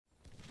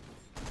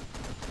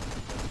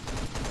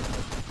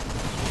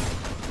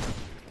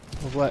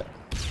Lovely.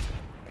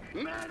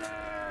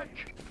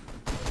 Medic!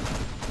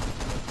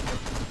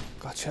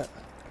 Gotcha.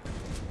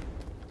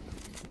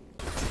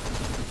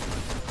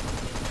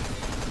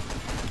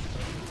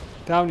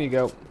 Down you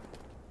go.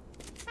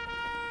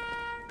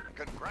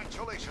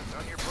 Congratulations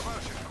on your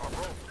promotion,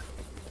 Corporal.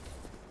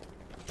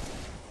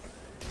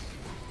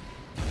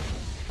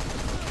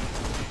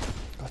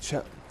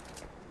 Gotcha.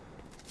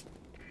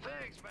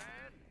 Thanks, man.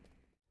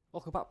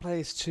 Welcome back,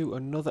 players, to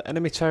another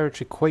Enemy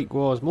Territory Quake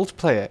Wars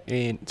multiplayer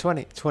in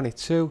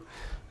 2022.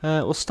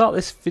 We'll start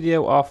this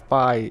video off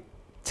by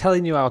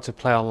telling you how to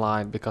play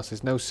online because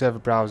there's no server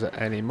browser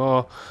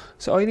anymore.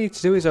 So all you need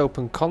to do is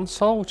open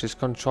console, which is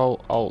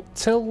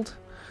Control-Alt-Tilde,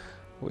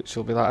 which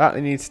will be like that.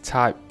 You need to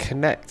type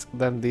connect,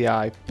 then the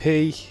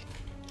IP.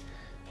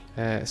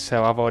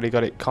 So I've already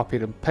got it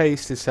copied and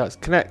pasted, so it's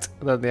connect,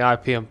 then the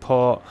IP and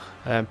port,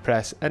 and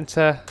press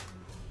enter.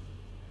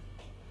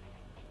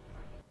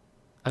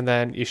 And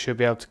then you should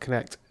be able to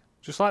connect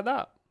just like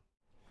that.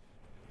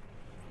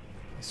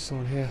 There's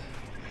someone here.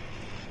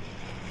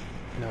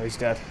 No, he's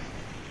dead.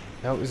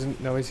 No, it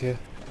isn't. No, he's here.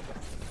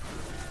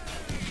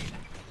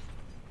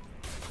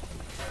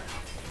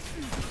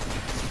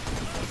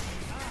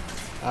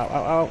 Ow,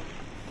 ow, ow.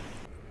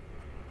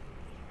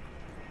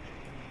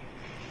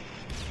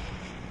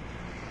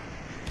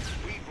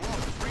 We've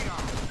lost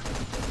radar.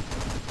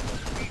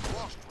 We've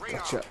lost radar.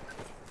 Gotcha.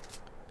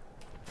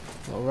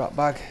 Little rat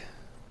bag.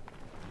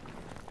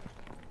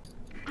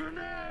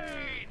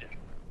 Grenade!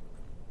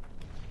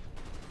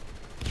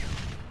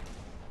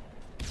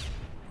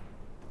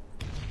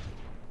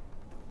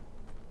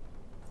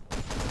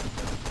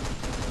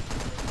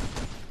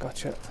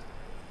 Gotcha.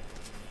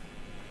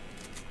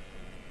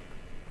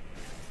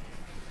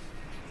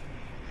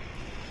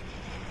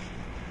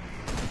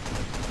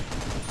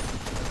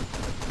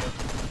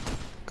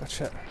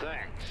 Gotcha.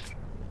 Thanks.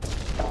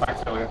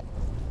 Thanks, Elliot.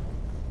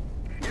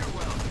 You're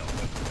welcome.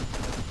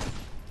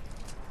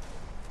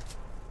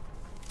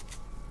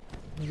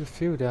 There's a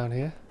few down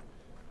here.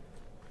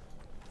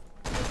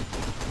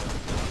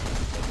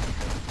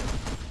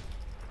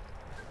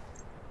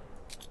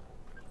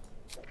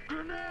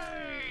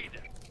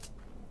 Grenade!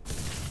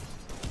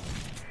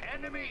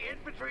 Enemy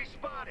infantry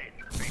spotted.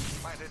 They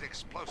planted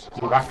explosives.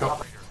 We're back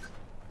up.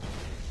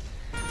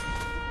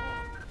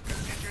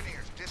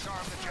 Engineers,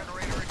 disarm the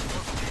generator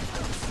explosive.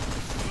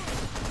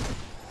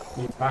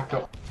 Need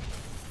backup.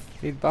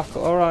 Need backup.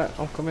 Alright,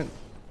 I'm coming.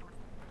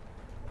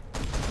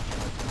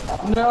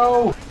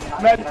 No!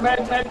 Med!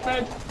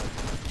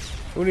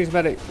 Who needs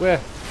medic? Where?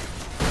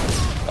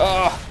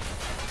 Ah!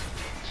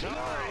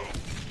 Sorry.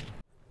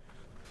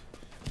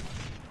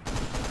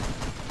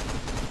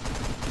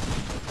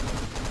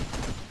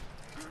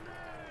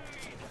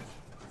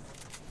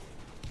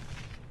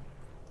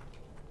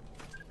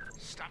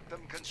 Stop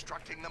them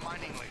constructing the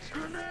mining laser.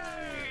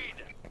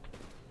 Grenade!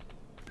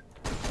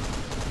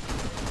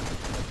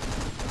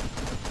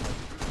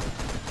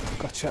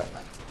 Gotcha.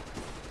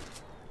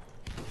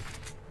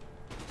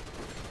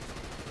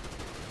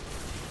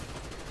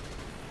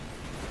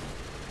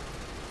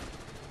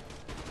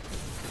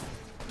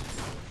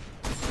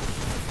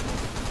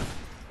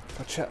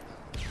 Gotcha.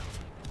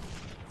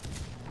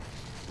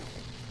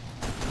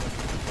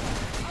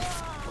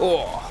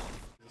 Oh!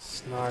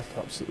 Sniper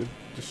absolutely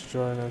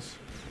destroying us.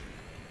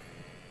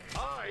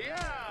 Oh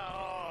yeah!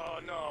 Oh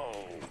no!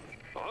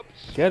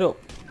 Oops. Get up!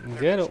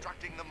 They're Get up!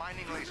 constructing the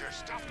mining laser.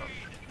 Stop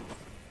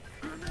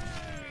them.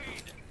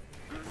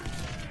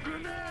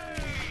 Grenade!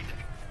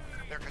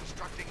 They're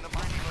constructing the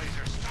mining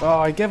laser. Stop Oh,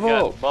 I give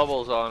Got up!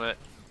 bubbles on it.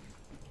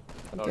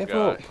 I Oh give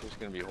gosh, up! it's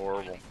gonna be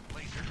horrible.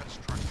 laser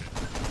constructed.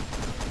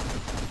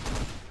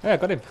 Yeah, I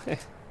got him.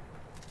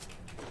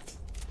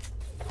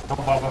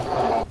 Don't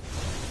bother.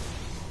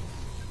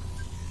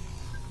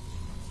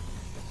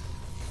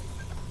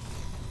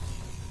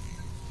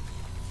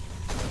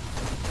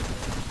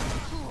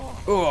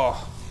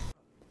 Oh!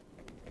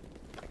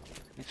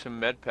 Need some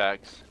med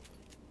packs.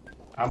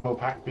 Ammo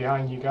pack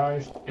behind you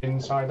guys,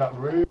 inside that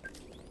room.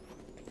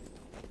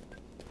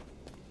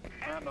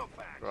 Ammo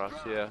pack.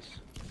 Gracias.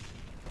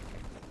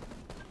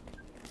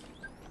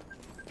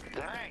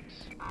 Thanks.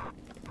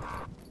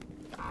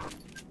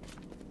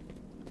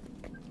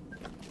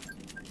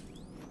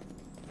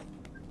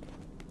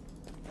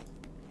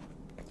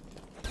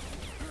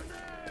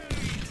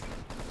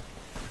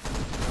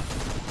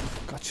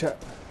 Gotcha.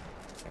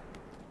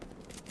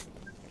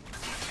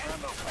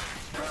 Ammo pack.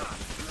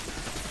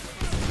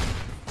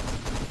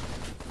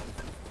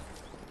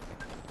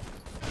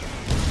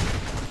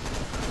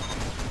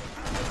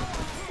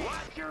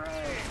 Watch your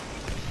aim.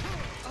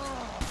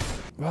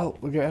 Well,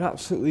 we're getting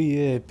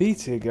absolutely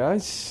beat here,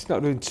 guys.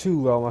 Not doing too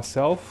well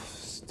myself.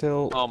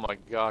 Still Oh my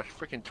gosh,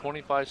 freaking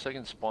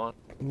 25-second spawn.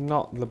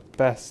 not the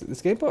best at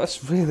this game, but I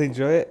really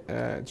enjoy it.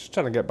 Just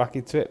trying to get back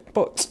into it.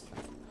 But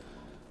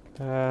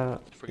Freaking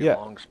yeah,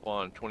 long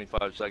spawn,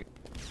 25 seconds.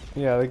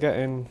 yeah, they're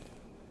getting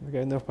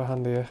the upper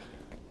hand here.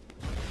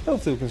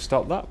 Hopefully we can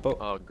stop that. But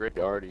Oh great,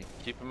 Artie.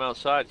 Keep him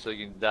outside so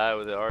you can die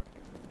with the Artie.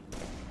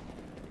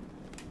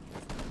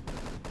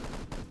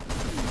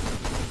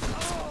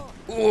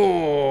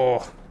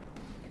 Oh!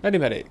 Any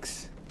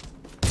medics?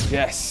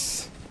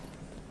 Yes!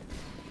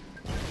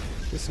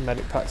 Get some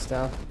medic packs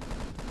down.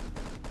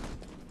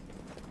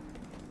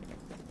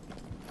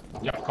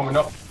 Yep, coming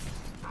up.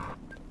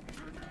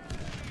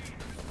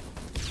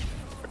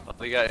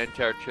 They got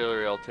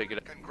anti-artillery, I'll take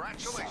it.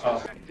 Congratulations.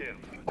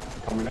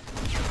 Coming up.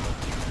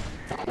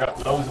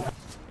 Got loads of.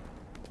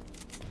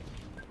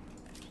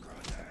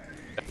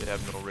 They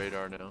have no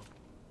radar now.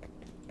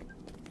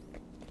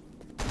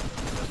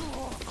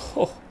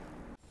 Oh!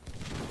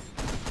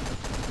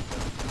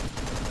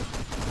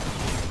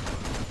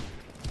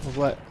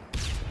 What?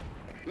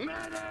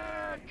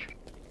 Medic!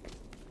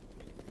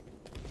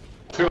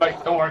 Too late,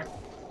 don't worry.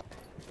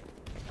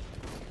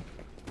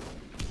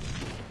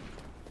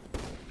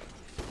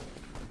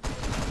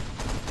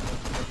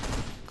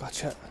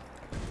 Gotcha.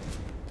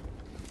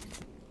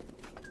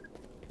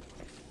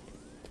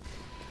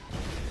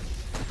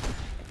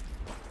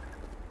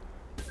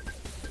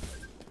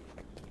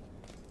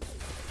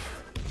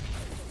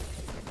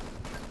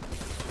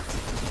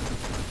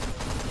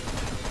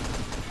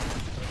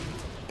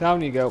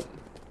 Down you go.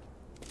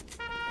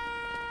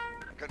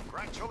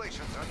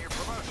 Congratulations on your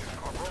promotion,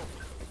 Corporal.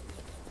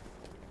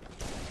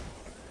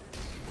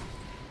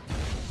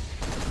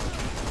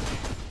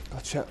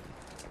 Gotcha.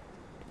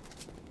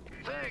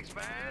 Thanks,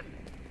 man.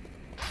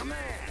 Man.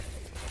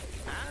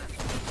 Huh?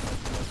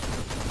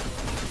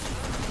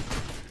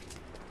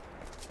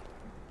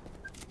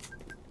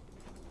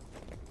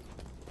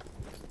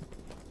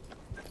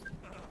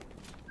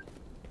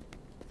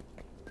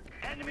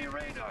 Enemy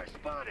radar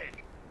spotted.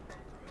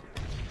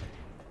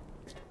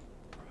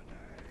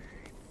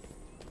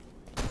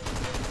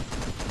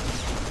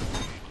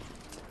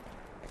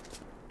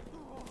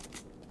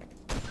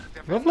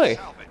 Lovely.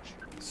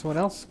 Someone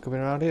else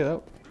coming around here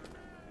though.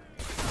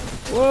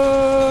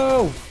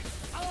 Whoa!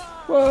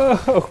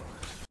 Whoa!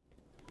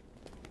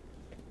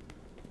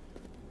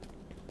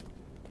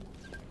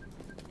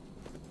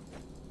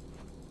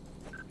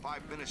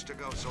 Five minutes to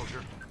go,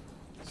 soldier.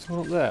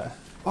 Someone up there.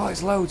 Oh,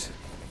 it's loads.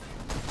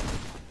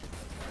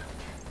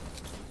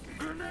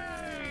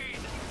 Grenade!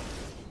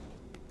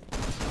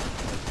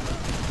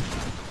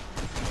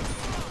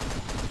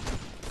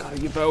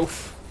 Got you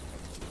both.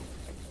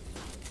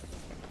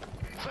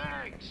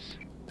 Thanks.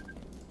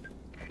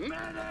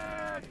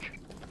 Medic!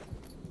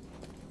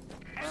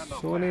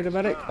 So I need a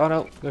medic. Oh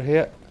no, they're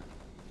here.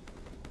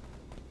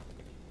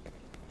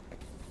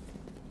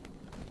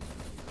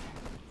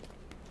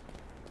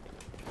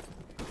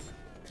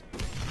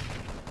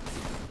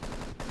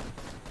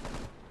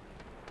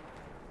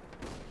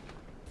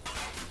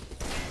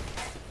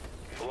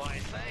 Why,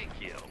 thank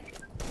you.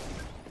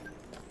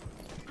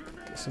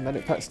 Get some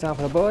medic packs down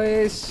for the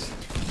boys.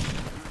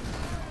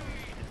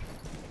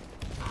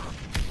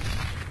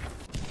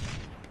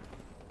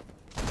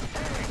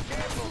 Hey,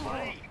 careful,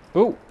 buddy.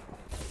 Oh!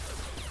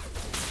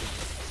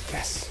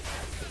 Yes.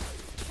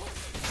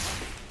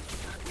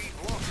 We've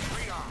lost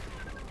freedom.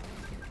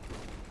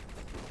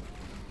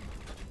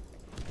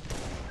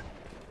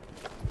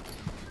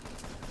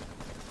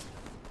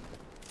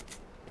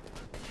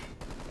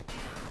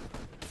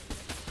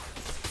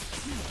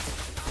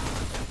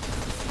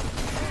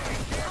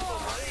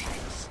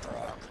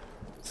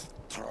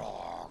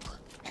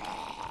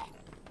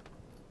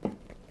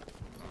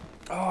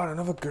 Oh, and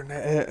another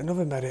grenade,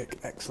 another medic.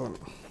 Excellent.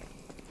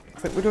 I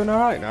think we're doing all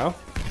right now.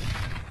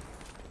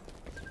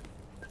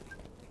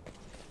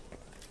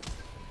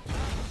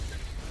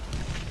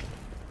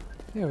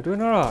 Yeah, we're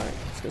doing all right.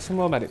 Let's get some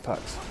more medic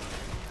packs.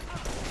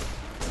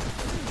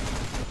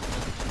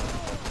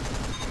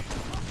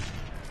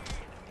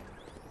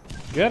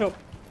 Get up.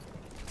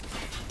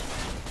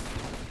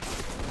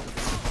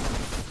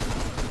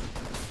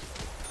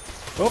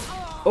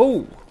 Oh!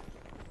 Oh!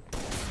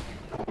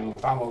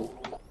 Ammo.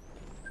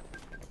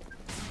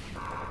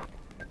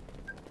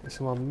 Get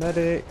some more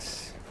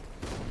medics.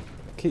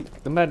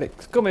 Keep the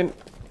medics coming.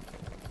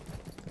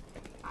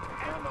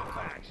 Ammo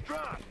packs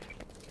dropped.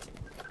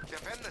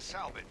 Defend the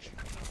salvage.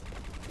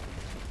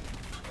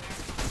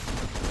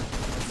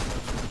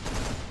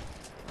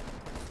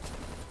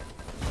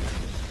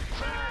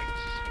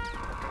 Thanks.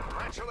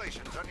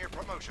 Congratulations on your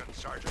promotion,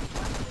 Sergeant.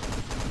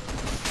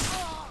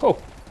 Oh!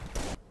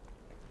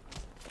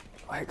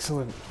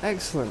 Excellent,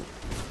 excellent.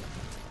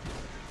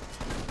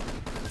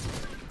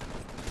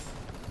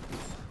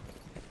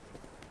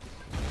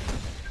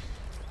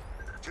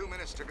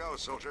 To go,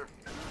 soldier.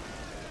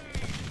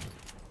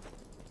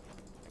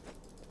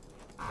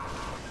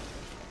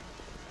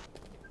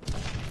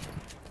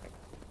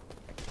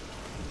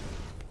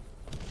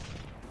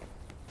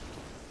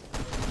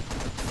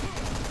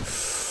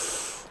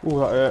 Ooh,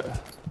 that hurt.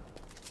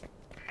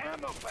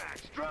 Ammo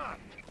packs dropped.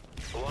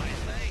 Why,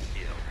 thank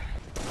you.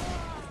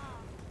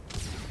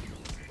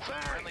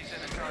 Friendly's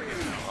in the target.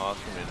 Oh,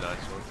 that's gonna be a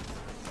nice one.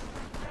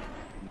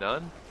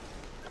 None?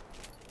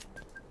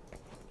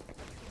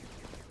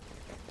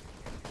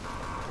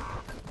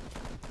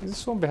 Is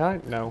this one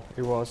behind? No,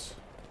 he was.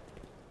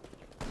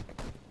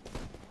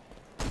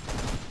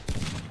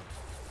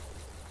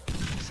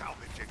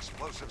 Salvage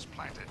explosives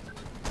planted.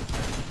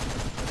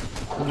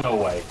 No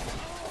way.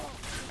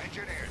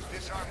 Engineers,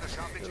 disarm the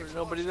salvage. There's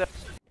nobody there.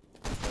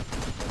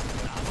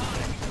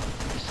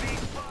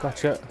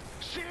 Gotcha.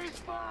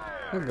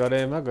 I got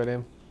him, I got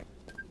him.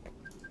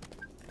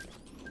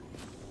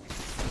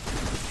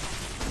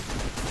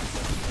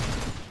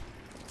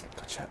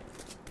 Gotcha.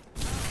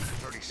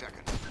 30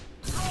 seconds.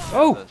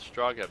 Oh! The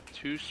Strog have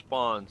 2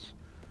 spawns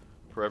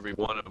for every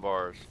one of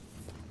ours.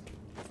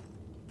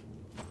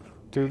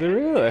 Do they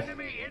really?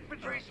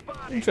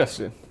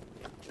 Interesting.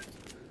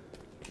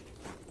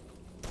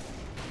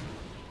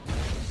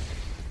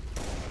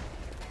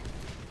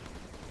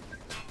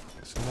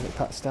 Some medic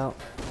packs out.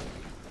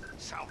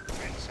 South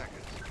 10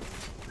 seconds.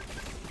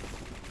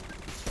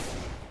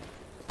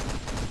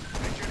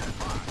 Engineer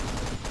 5,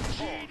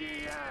 4,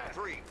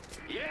 3,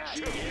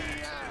 2,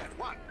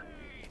 1.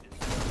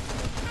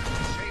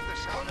 Save the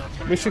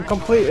salvage. Mission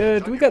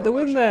completed. We get the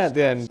win there at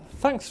the end.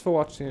 Thanks for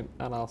watching,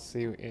 and I'll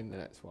see you in the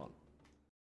next one.